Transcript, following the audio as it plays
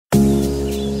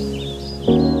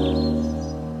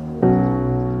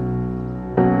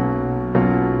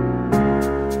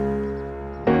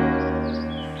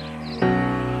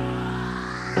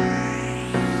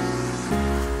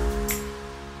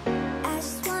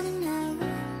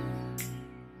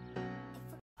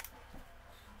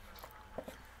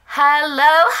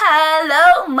Hello,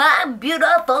 hello, my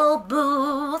beautiful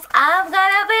boos. I've got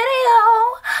a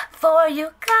video for you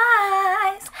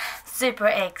guys. Super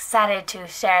excited to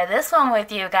share this one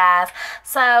with you guys.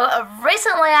 So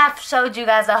recently I've showed you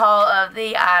guys a haul of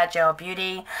the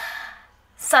Igelbeauty.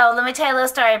 So let me tell you a little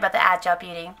story about the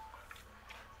Igelbeauty.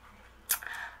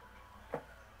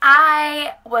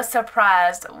 I was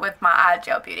surprised with my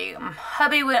Igelbeauty.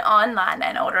 Hubby went online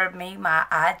and ordered me my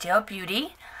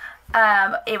Igelbeauty.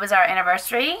 It was our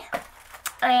anniversary,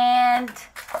 and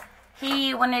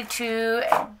he wanted to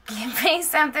give me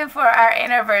something for our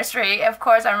anniversary. Of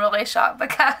course, I'm really shocked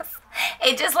because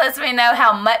it just lets me know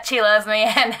how much he loves me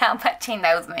and how much he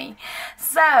knows me.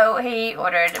 So he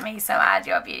ordered me some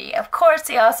Igelbeauty. Of course,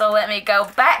 he also let me go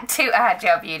back to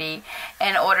Igelbeauty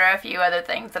and order a few other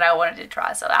things that I wanted to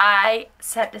try. So I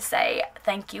just have to say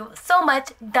thank you so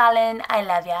much, darling. I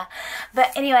love ya.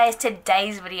 But anyways,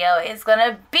 today's video is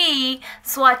gonna be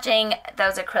swatching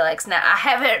those acrylics. Now, I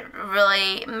haven't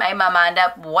really made my mind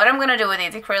up what I'm gonna do with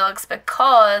these acrylics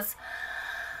because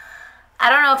I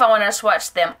don't know if I want to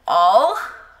swatch them all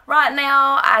right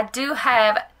now. I do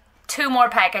have 2 more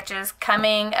packages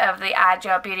coming of the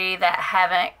Igelbeauty that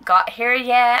haven't got here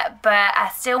yet, but I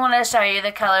still want to show you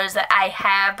the colors that I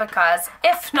have because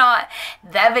if not,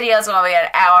 that video is going to be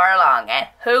an hour long, and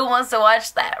who wants to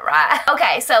watch that, right?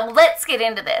 Okay, so let's get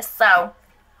into this. So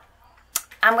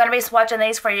I'm going to be swatching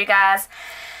these for you guys.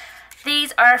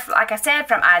 These are, like I said,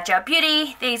 from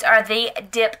Igelbeauty. These are the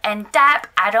Dip and Dap.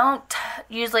 I don't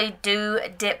usually do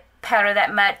dip powder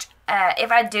that much.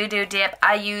 If I do dip,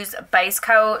 I use base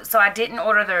coat, so I didn't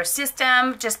order their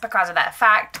system just because of that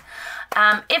fact.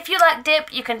 If you like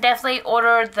dip, you can definitely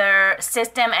order their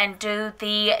system and do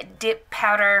the dip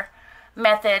powder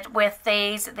method with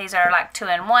these. These are like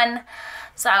 2-in-1.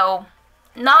 So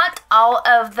not all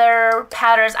of their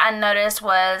powders I noticed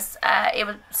was,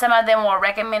 some of them were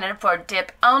recommended for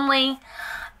dip only.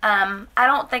 I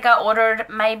don't think I ordered,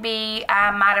 maybe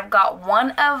I might have got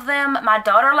one of them. My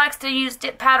daughter likes to use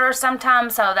dip powder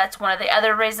sometimes, so that's one of the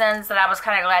other reasons that I was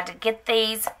kind of glad to get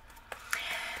these.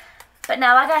 But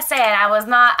now, like I said,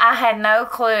 I had no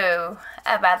clue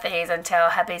about these until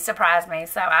hubby surprised me,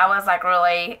 so I was like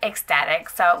really ecstatic.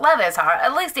 So love his heart,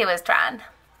 at least he was trying.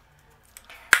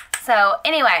 So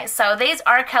anyway, so these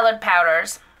are colored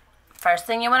powders. First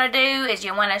thing you want to do is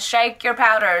you want to shake your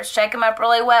powders. Shake them up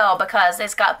really well because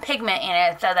it's got pigment in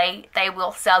it, so they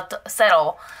will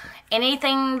settle.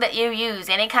 Anything that you use,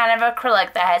 any kind of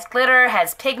acrylic that has glitter,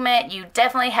 has pigment, you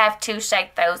definitely have to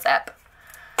shake those up.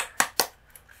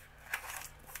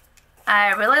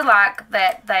 I really like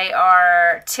that they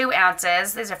are 2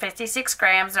 ounces. These are 56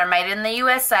 grams. They're made in the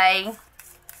USA.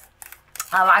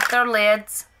 I like their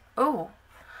lids. Ooh.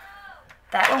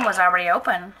 That one was already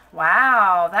open.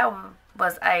 Wow, that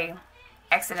was a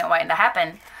accident waiting to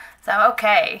happen. So,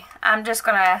 okay, I'm just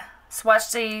going to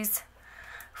swatch these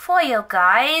for you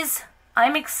guys.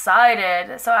 I'm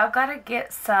excited. So, I've got to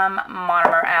get some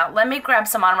monomer out. Let me grab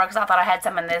some monomer because I thought I had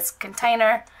some in this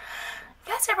container.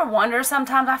 You guys ever wonder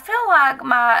sometimes? I feel like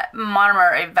my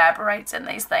monomer evaporates in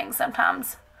these things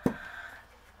sometimes.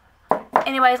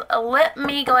 Anyways, let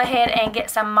me go ahead and get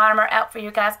some monomer out for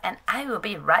you guys, and I will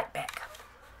be right back.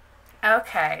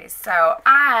 Okay, so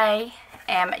I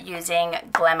am using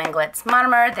Glam and Glitz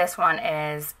monomer. This one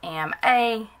is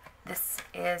MA. This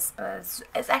is,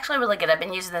 it's actually really good. I've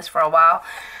been using this for a while.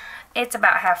 It's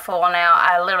about half full now.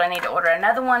 I literally need to order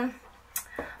another one.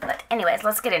 But anyways,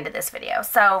 let's get into this video.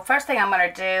 So first thing I'm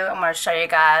going to do, I'm going to show you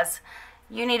guys.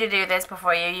 You need to do this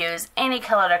before you use any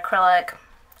colored acrylic.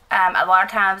 A lot of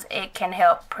times it can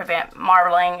help prevent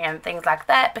marbling and things like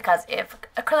that, because if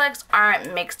acrylics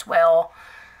aren't mixed well,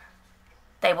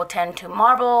 they will tend to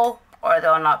marble, or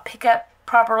they'll not pick up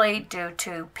properly due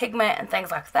to pigment and things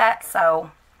like that.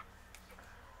 So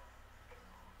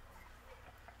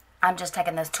I'm just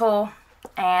taking this tool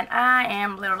and I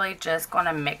am literally just going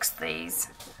to mix these.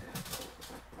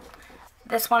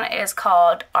 This one is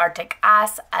called Arctic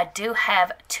Ice. I do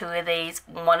have 2 of these.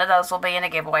 One of those will be in a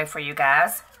giveaway for you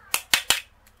guys.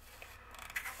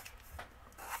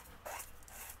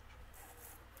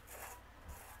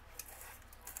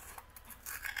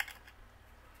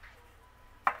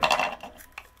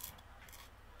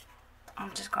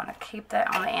 I'm just going to keep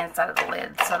that on the inside of the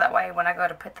lid, so that way when I go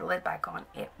to put the lid back on,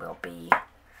 it will be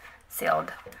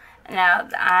sealed. Now,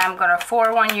 I'm going to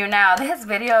forewarn you now, this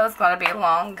video is going to be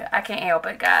long. I can't help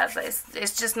it, guys.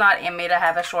 It's just not in me to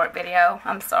have a short video.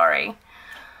 I'm sorry.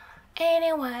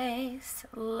 Anyways,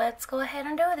 let's go ahead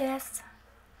and do this.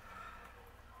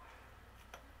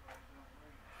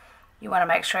 You want to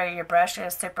make sure your brush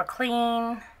is super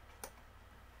clean.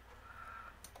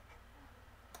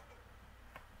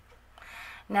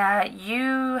 Now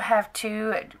you have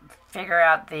to figure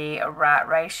out the right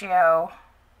ratio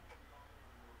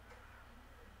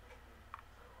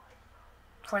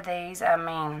for these. I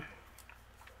mean,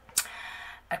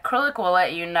 acrylic will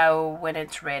let you know when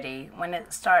it's ready. When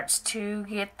it starts to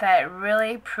get that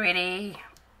really pretty,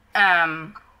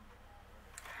 kind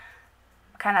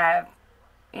of,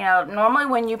 you know, normally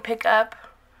when you pick up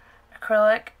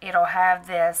acrylic, it'll have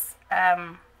this,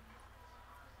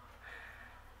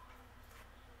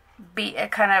 be a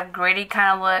kind of gritty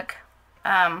kind of look.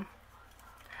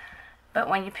 But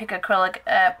when you pick acrylic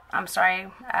up, I'm sorry,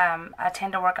 I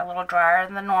tend to work a little drier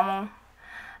than normal.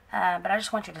 But I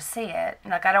just want you to see it.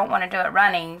 Like, I don't want to do it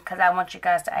running because I want you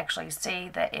guys to actually see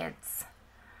that it's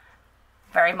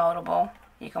very moldable.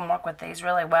 You can work with these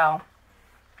really well.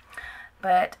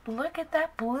 But look at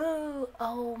that blue.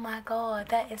 Oh my God,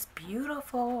 that is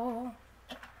beautiful.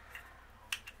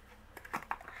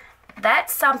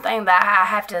 That's something that I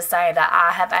have to say that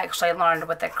I have actually learned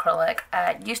with acrylic.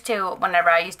 Whenever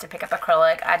I used to pick up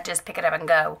acrylic, I'd just pick it up and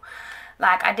go.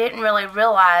 Like, I didn't really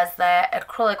realize that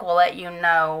acrylic will let you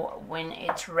know when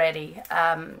it's ready.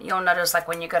 You'll notice, like,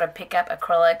 when you go to pick up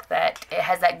acrylic, that it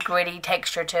has that gritty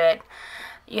texture to it.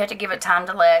 You have to give it time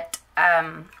to let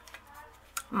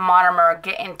monomer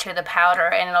get into the powder,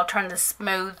 and it'll turn the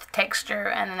smooth texture,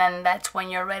 and then that's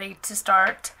when you're ready to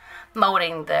start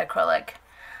molding the acrylic.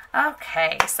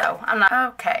 Okay, so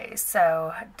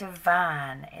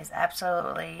divine is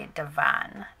absolutely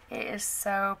divine. It is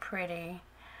so pretty.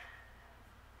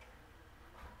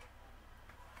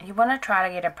 You want to try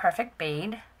to get a perfect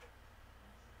bead.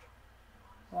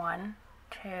 1,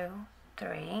 2,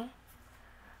 3.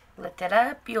 Lift it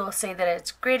up. You'll see that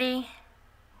it's gritty.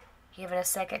 Give it a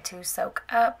second to soak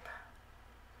up.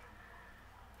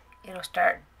 It'll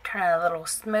start turning a little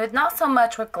smooth. Not so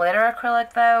much with glitter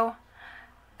acrylic though,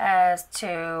 as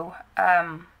to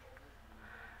oh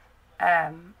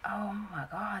my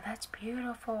God, that's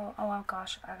beautiful. Oh my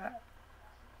gosh,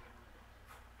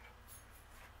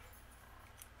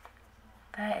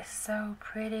 that is so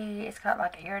pretty. It's got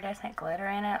like iridescent glitter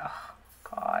in it. Oh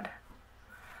God.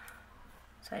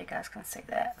 So you guys can see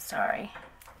that. Sorry.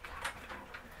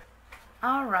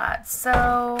 Alright,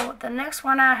 so the next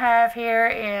one I have here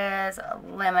is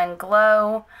Lemon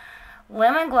Glow.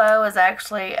 Lemon Glow is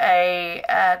actually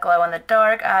a glow in the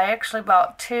dark. I actually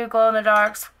bought 2 glow in the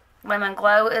darks. Lemon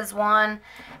Glow is one,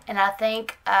 and I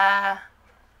think I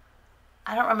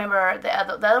don't remember the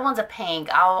other. The other one's a pink.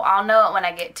 I'll know it when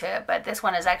I get to it, but this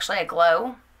one is actually a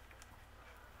glow.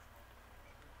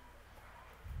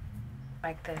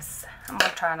 Like this. I'm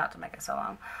gonna try not to make it so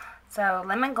long. So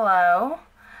Lemon Glow,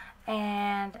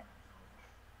 and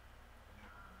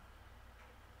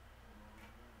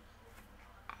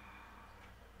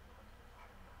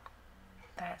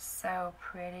that's so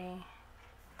pretty.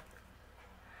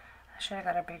 I should have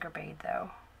got a bigger bead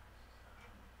though.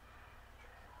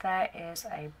 That is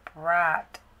a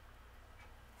bright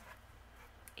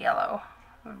yellow.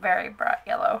 Very bright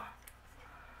yellow.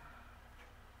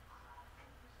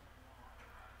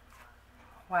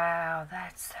 Wow,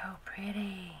 that's so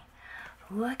pretty.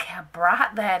 Look how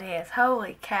bright that is.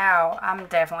 Holy cow. I'm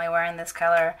definitely wearing this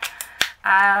color.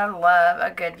 I love a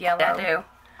good yellow. I do.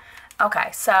 Okay,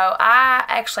 so I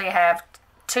actually have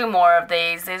 2 more of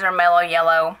these. These are mellow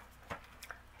yellow.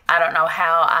 I don't know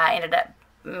how I ended up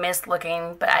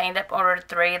mislooking, but I ended up ordering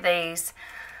 3 of these.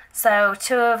 So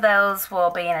 2 of those will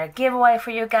be in a giveaway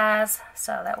for you guys,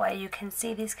 so that way you can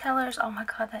see these colors. Oh my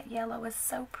God, that yellow is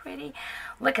so pretty.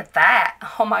 Look at that.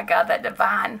 Oh my God, that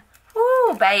divine.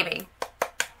 Woo, baby.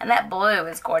 And that blue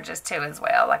is gorgeous too as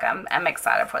well. Like, I'm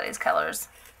excited for these colors.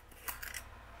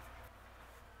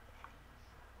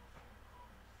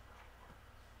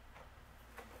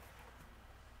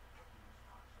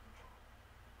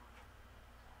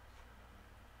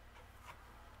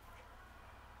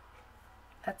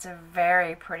 That's a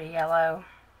very pretty yellow.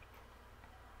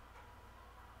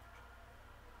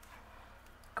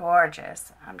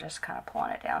 Gorgeous. I'm just kind of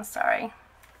pulling it down, sorry.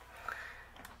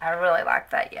 I really like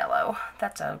that yellow.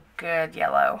 That's a good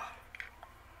yellow.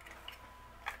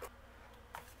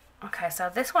 Okay,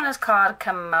 so this one is called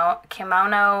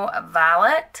Kimono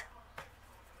Violet.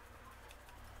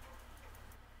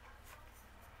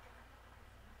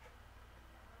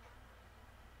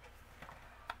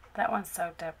 That one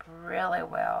soaked up really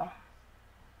well.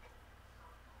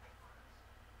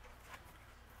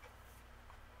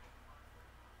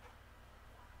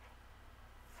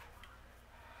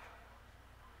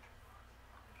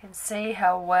 You can see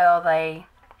how well they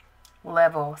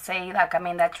level. See, like, I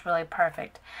mean, that's really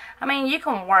perfect. I mean, you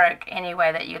can work any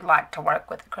way that you'd like to work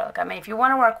with acrylic. I mean, if you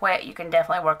want to work wet, you can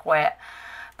definitely work wet.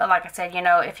 But like I said, you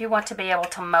know, if you want to be able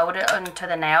to mold it into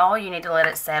the nail, you need to let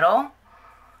it settle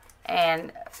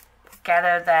and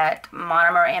gather that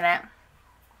monomer in it.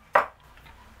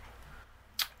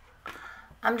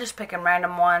 I'm just picking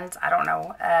random ones. I don't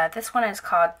know. This one is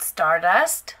called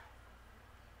Stardust.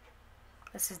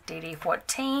 This is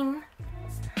DD14.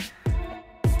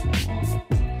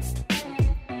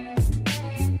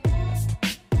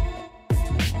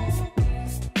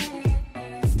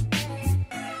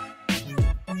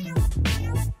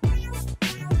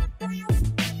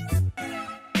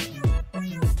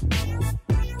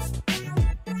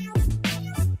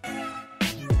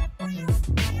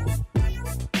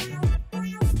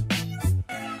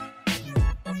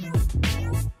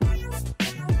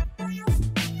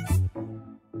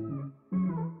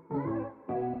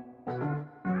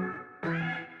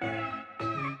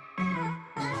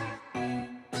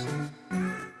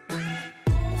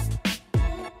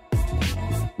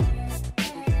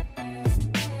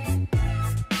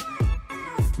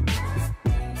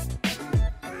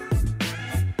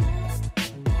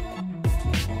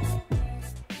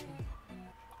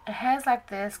 It has like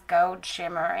this gold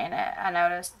shimmer in it. I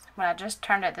noticed when I just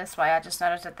turned it this way, I just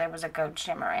noticed that there was a gold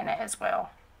shimmer in it as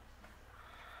well.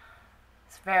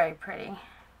 It's very pretty.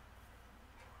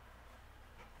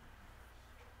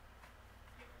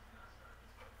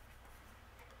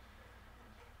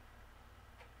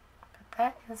 But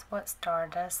that is what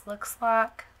Stardust looks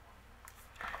like.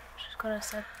 Just gonna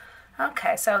say.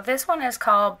 Okay, so this one is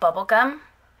called Bubblegum.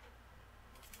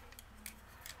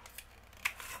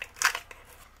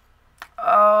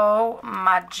 Oh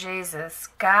my Jesus,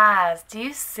 guys, do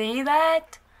you see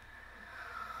that?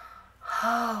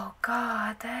 Oh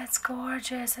God, that's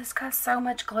gorgeous. It's got so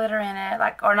much glitter in it,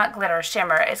 like, or not glitter,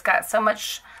 shimmer. It's got so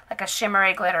much like a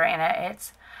shimmery glitter in it.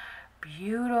 It's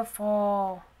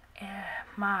beautiful. Yeah,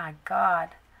 my God.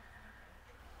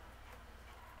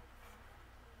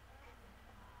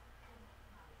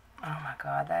 Oh my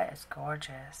God, that is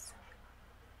gorgeous.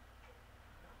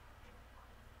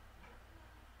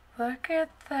 Look at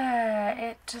that.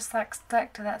 It just like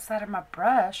stuck to that side of my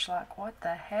brush. Like, what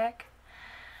the heck?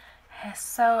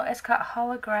 It's got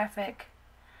holographic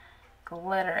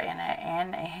glitter in it,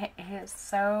 and it is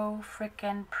so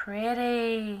freaking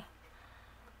pretty.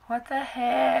 What the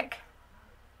heck?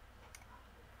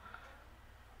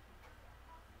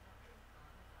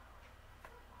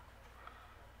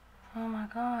 Oh my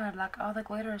God, like all the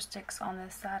glitter sticks on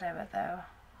this side of it though.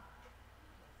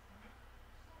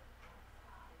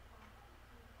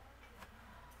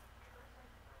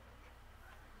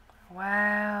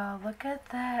 Wow, look at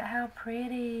that, how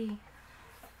pretty.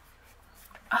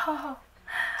 Oh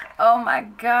my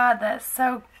God, that's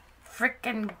so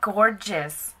freaking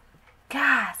gorgeous.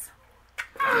 Guys,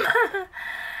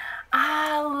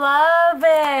 I love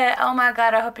it. Oh my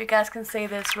God, I hope you guys can see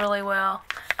this really well.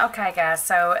 Okay guys,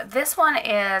 so this one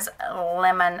is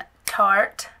Lemon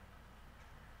Tart.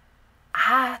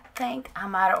 I think I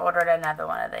might have ordered another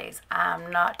one of these.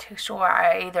 I'm not too sure.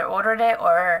 I either ordered it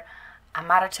or I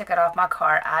might have took it off my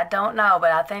cart. I don't know,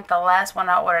 but I think the last one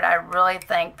I ordered, I really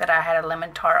think that I had a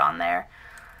lemon tart on there.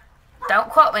 Don't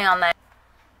quote me on that.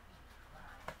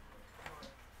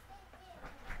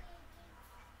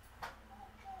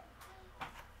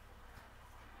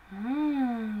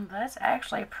 That's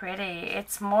actually pretty.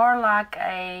 It's more like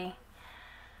a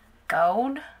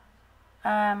gold.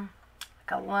 Like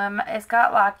a lemon. It's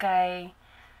got like a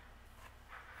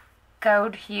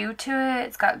gold hue to it.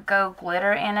 It's got gold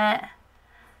glitter in it.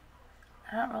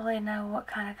 I don't really know what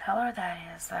kind of color that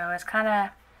is though. It's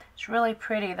really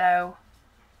pretty though.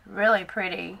 Really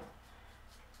pretty.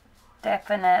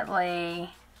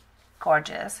 Definitely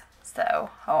gorgeous.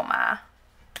 So, oh my.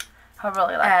 I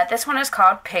really like it. This one is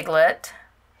called Piglet.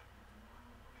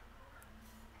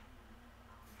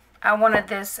 I wanted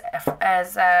this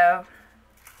as I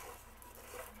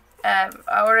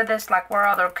ordered this like where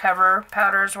all the cover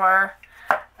powders were.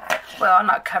 Well,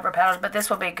 not cover powders, but this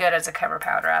will be good as a cover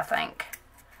powder, I think.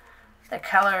 The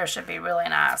color should be really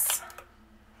nice.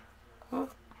 Ooh,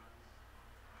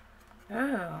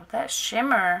 that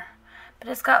shimmer. But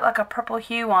it's got like a purple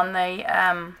hue on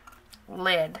the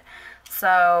lid.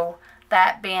 So,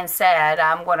 that being said,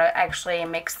 I'm going to actually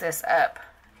mix this up.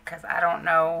 Because I don't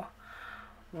know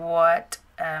what...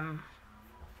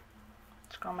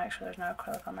 just going to make sure there's no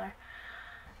acrylic on there.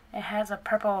 It has a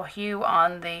purple hue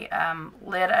on the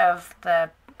lid of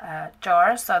the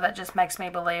jar, so that just makes me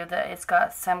believe that it's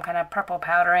got some kind of purple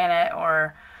powder in it,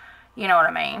 or you know what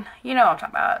I mean. You know what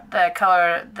I'm talking about. The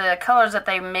colors that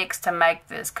they mixed to make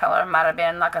this color might have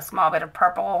been like a small bit of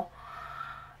purple.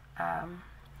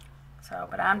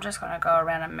 But I'm just going to go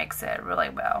around and mix it really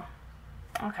well.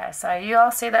 Okay, so you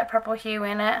all see that purple hue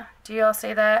in it? Do you all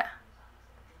see that?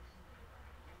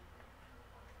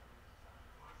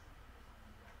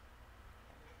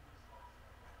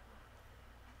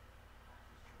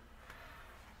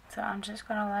 So I'm just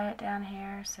going to lay it down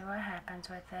here, see what happens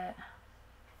with it.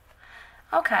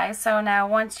 Okay, so now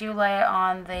once you lay it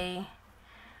on the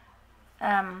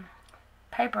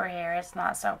paper here, it's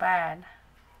not so bad.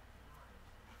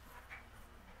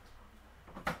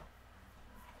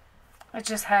 It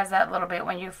just has that little bit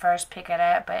when you first pick it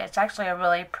up, but it's actually a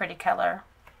really pretty color.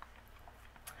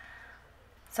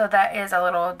 So that is a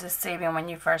little deceiving when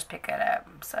you first pick it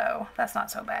up, so that's not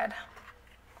so bad.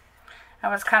 I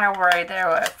was kind of worried there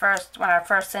at first when I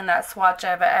first seen that swatch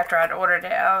of it after I'd ordered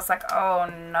it. I was like, oh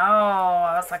no.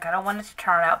 I was like, I don't want it to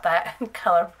turn out that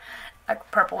color,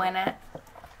 like purple in it.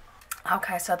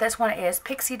 Okay, so this one is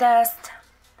Pixie Dust.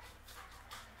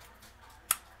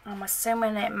 I'm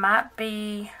assuming it might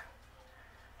be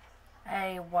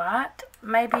a white,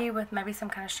 maybe with maybe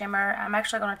some kind of shimmer. I'm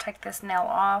actually going to take this nail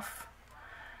off.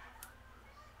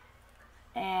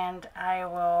 And I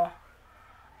will...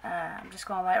 I'm just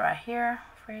going to lay it right here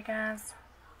for you guys.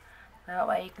 That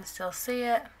way you can still see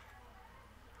it.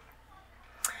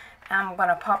 I'm going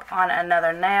to pop on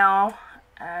another nail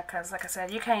because like I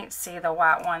said, you can't see the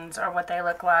white ones or what they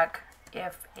look like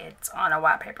if it's on a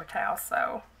white paper towel.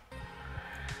 So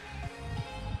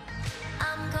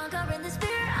I'm conquering this fear.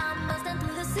 I'm busting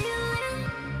through the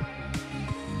ceiling.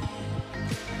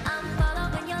 I'm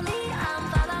following your lead. I'm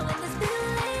following this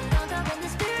feeling. Conquering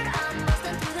this fear. I'm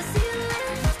busting through the ceiling.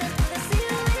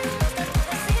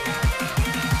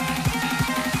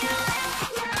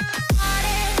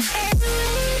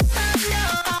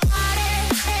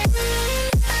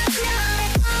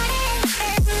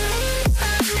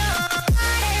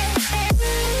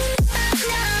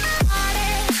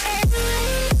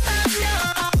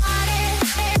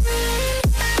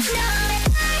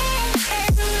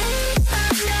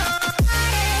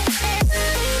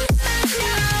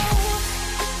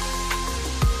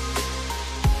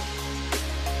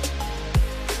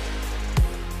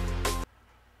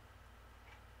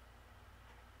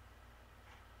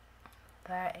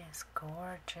 That is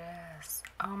gorgeous.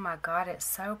 Oh my god, it's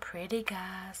so pretty,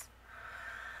 guys.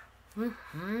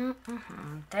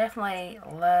 Definitely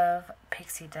love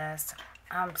Pixie Dust.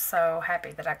 I'm so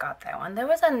happy that I got that one. There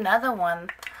was another one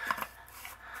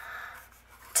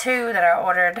too that I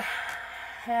ordered.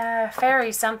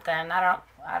 Fairy something. I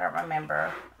don't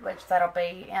remember, which that'll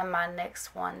be in my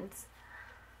next ones.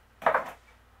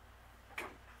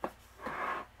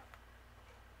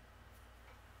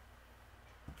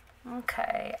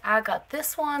 Okay, I got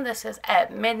this one. This is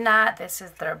At Midnight. This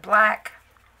is their black.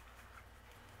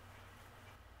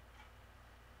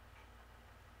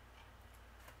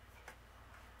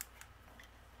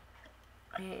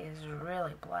 It is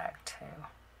really black too.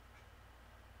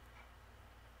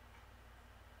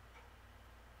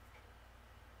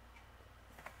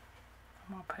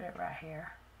 I'm going to put it right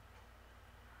here.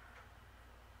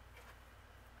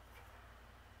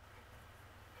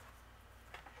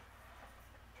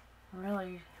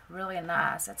 Really, really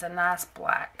nice. It's a nice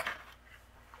black.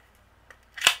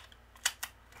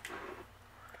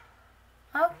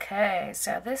 Okay,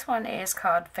 so this one is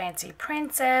called Fancy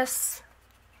Princess.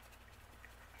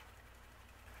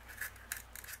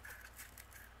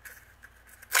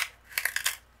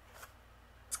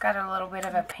 It's got a little bit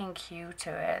of a pink hue to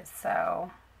it,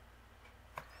 so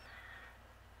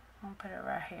I'll put it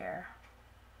right here.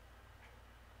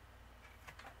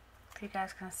 If you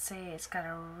guys can see, it's got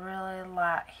a really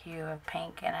light hue of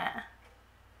pink in it.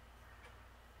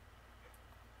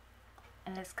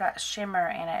 And it's got shimmer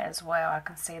in it as well. I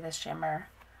can see the shimmer.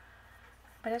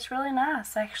 But it's really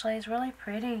nice, actually. It's really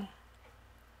pretty.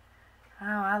 Oh,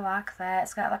 I like that.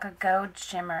 It's got like a gold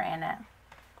shimmer in it.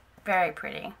 Very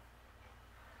pretty.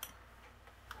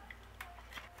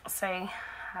 See,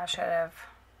 I should have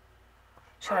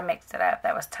mixed it up.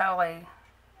 That was totally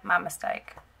my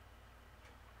mistake.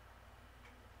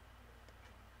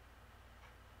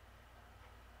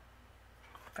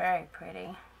 Very pretty.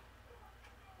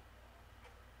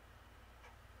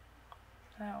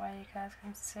 That way you guys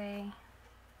can see.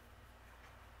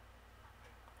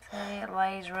 See, it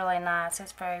lays really nice.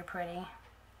 It's very pretty.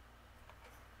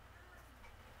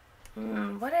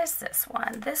 What is this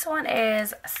one? This one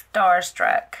is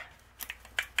Starstruck.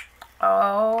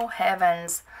 Oh,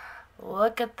 heavens.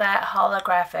 Look at that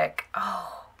holographic.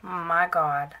 Oh, my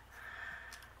God.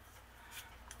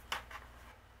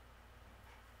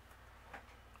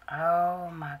 Oh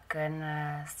my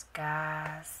goodness,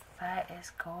 guys, that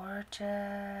is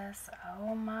gorgeous.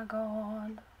 Oh my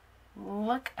God,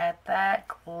 look at that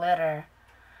glitter.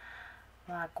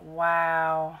 Like,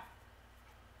 wow.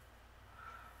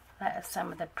 That is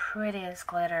some of the prettiest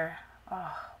glitter.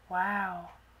 Oh,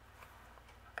 wow.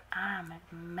 I'm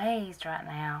amazed right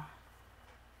now.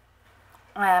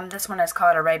 This one is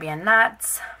called Arabian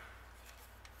Nights.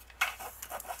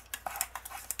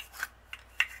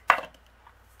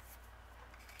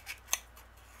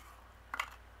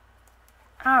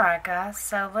 Alright guys,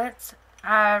 so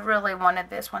I really wanted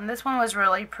this one. This one was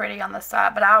really pretty on the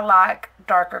side, but I like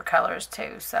darker colors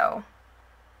too, so.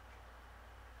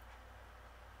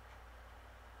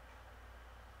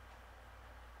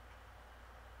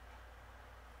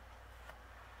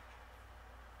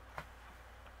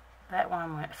 That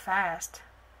one went fast.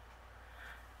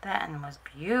 That one was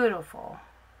beautiful.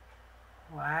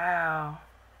 Wow.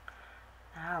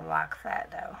 I like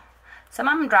that though. Some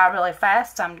of them dry really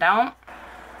fast, some don't.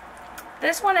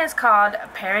 This one is called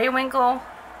Periwinkle.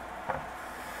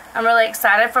 I'm really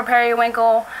excited for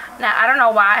Periwinkle. Now, I don't know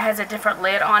why it has a different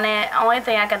lid on it. Only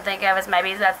thing I can think of is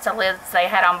maybe that's the lids they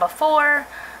had on before.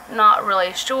 Not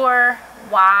really sure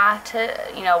why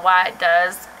why it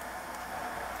does.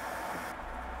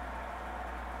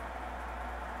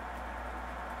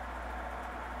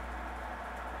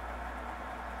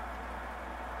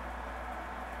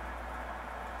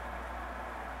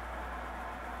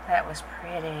 That was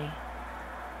pretty.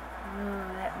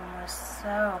 Ooh, that one was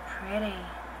so pretty.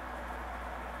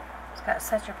 It's got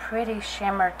such a pretty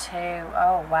shimmer too.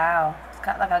 Oh wow. It's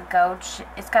got like a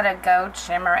gold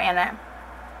shimmer in it.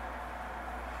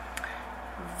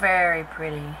 Very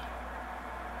pretty.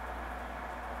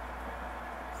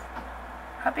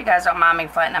 Hope you guys don't mind me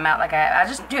flattening them out like that. I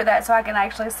just do that so I can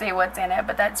actually see what's in it,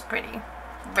 but that's pretty.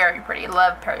 Very pretty.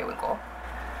 Love Periwinkle.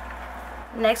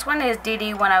 Next one is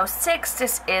DD106.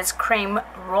 This is Cream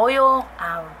Royal.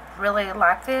 I really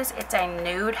like this. It's a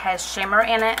nude, has shimmer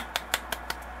in it.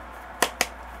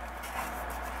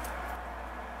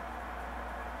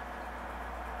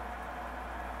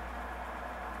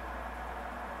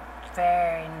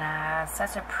 Very nice.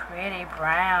 Such a pretty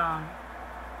brown.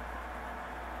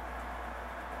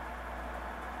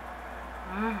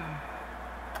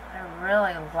 I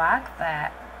really like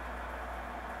that.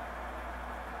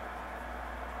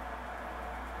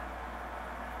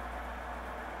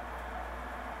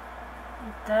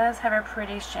 It does have a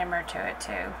pretty shimmer to it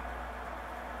too.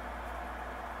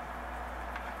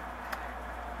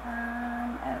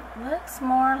 It looks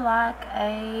more like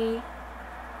a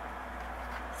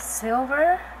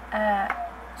silver.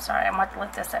 Sorry, I'm going to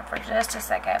look this up for just a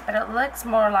second, but it looks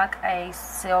more like a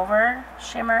silver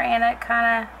shimmer in it,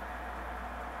 kind of.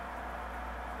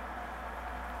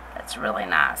 That's really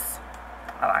nice.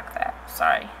 I like that.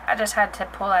 Sorry, I just had to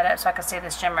pull that up so I could see the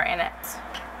shimmer in it.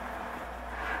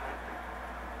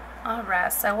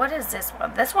 Alright, so what is this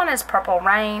one? This one is Purple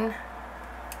Rain.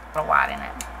 A white in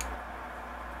it.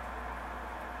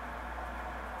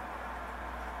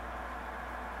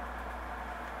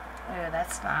 Ooh,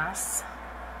 that's nice.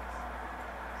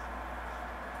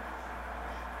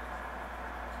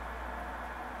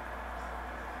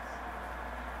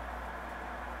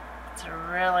 It's a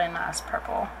really nice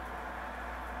purple.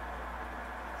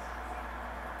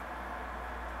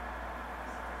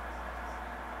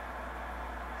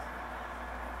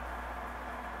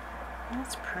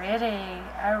 That's pretty.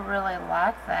 I really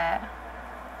like that.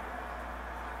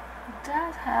 It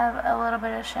does have a little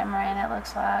bit of shimmer in it,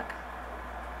 looks like.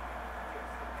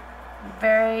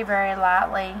 Very, very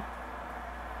lightly.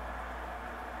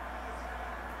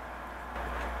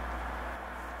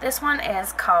 This one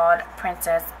is called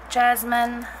Princess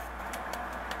Jasmine.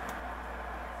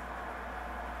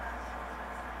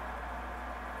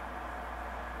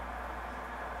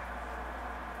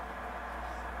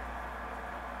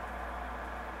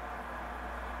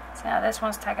 So now this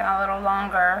one's taking a little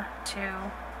longer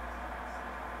to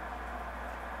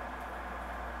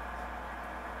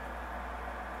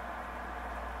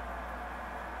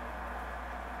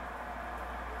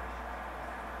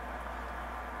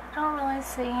don't really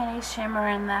see any shimmer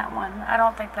in that one. I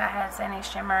don't think that has any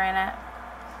shimmer in it.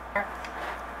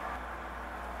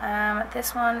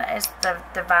 This one is the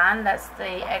Divine. That's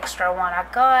the extra one I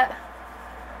got.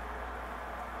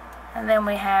 And then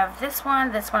we have this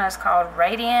one. This one is called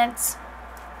Radiance.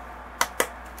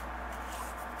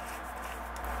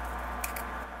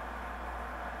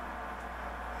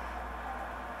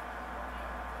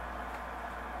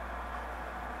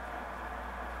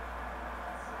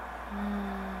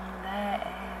 That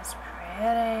is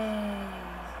pretty.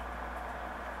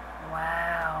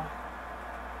 Wow.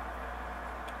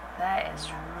 That is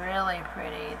really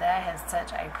pretty. That has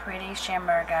such a pretty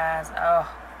shimmer, guys. Oh.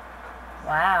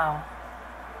 Wow.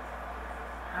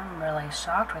 I'm really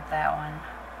shocked with that one.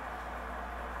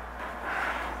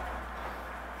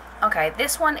 Okay,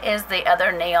 this one is the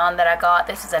other neon that I got.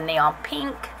 This is a neon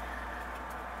pink.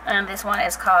 And this one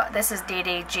is called, this is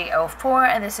DDG04,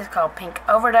 and this is called Pink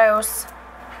Overdose.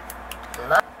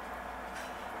 Love.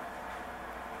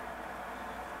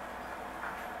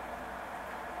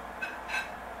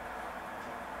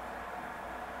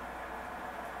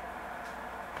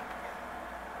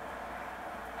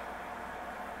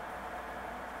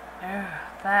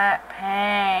 That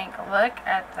pink, look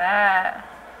at that.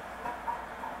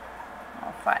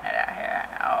 I'll find it out here.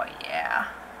 Oh yeah,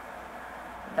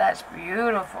 that's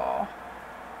beautiful.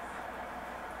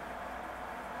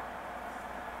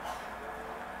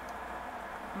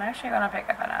 I'm actually gonna pick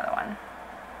up another one.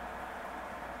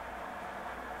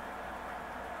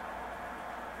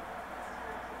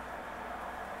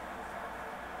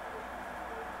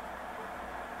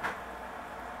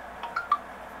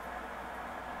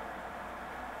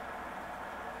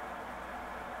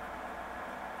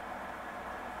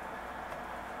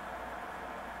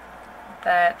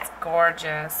 That's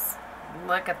gorgeous.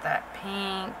 Look at that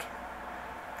pink.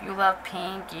 If you love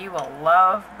pink, you will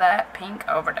love that Pink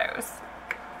Overdose.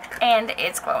 And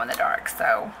it's glow in the dark,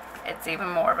 so it's even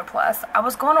more of a plus. I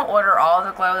was going to order all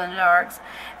the glow in the darks,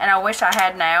 and I wish I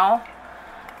had now,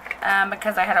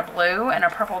 because I had a blue and a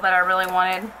purple that I really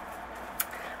wanted,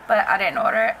 but I didn't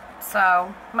order it.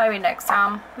 So maybe next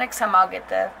time. Next time I'll get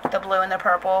the blue and the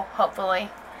purple, hopefully.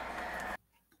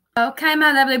 Okay,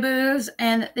 my lovely boos,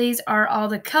 and these are all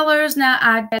the colors. Now,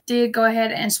 I did go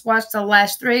ahead and swatch the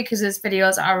last three because this video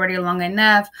is already long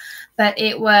enough, but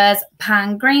it was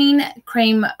Pine Green,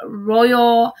 Cream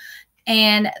Royal,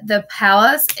 and the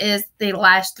Palace is the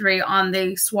last three on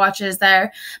the swatches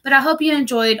there. But I hope you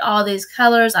enjoyed all these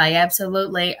colors. I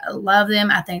absolutely love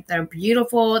them. I think they're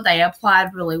beautiful. They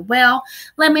applied really well.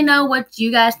 Let me know what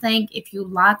you guys think, if you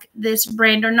like this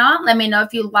brand or not. Let me know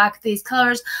if you like these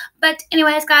colors. But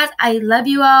anyways, guys, I love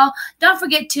you all. Don't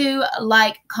forget to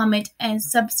like, comment, and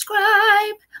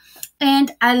subscribe.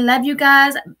 And I love you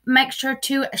guys. Make sure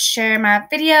to share my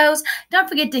videos. Don't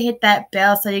forget to hit that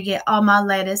bell so you get all my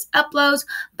latest uploads.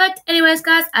 But anyways,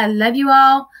 guys, I love you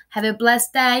all. Have a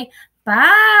blessed day.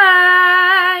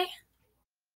 Bye.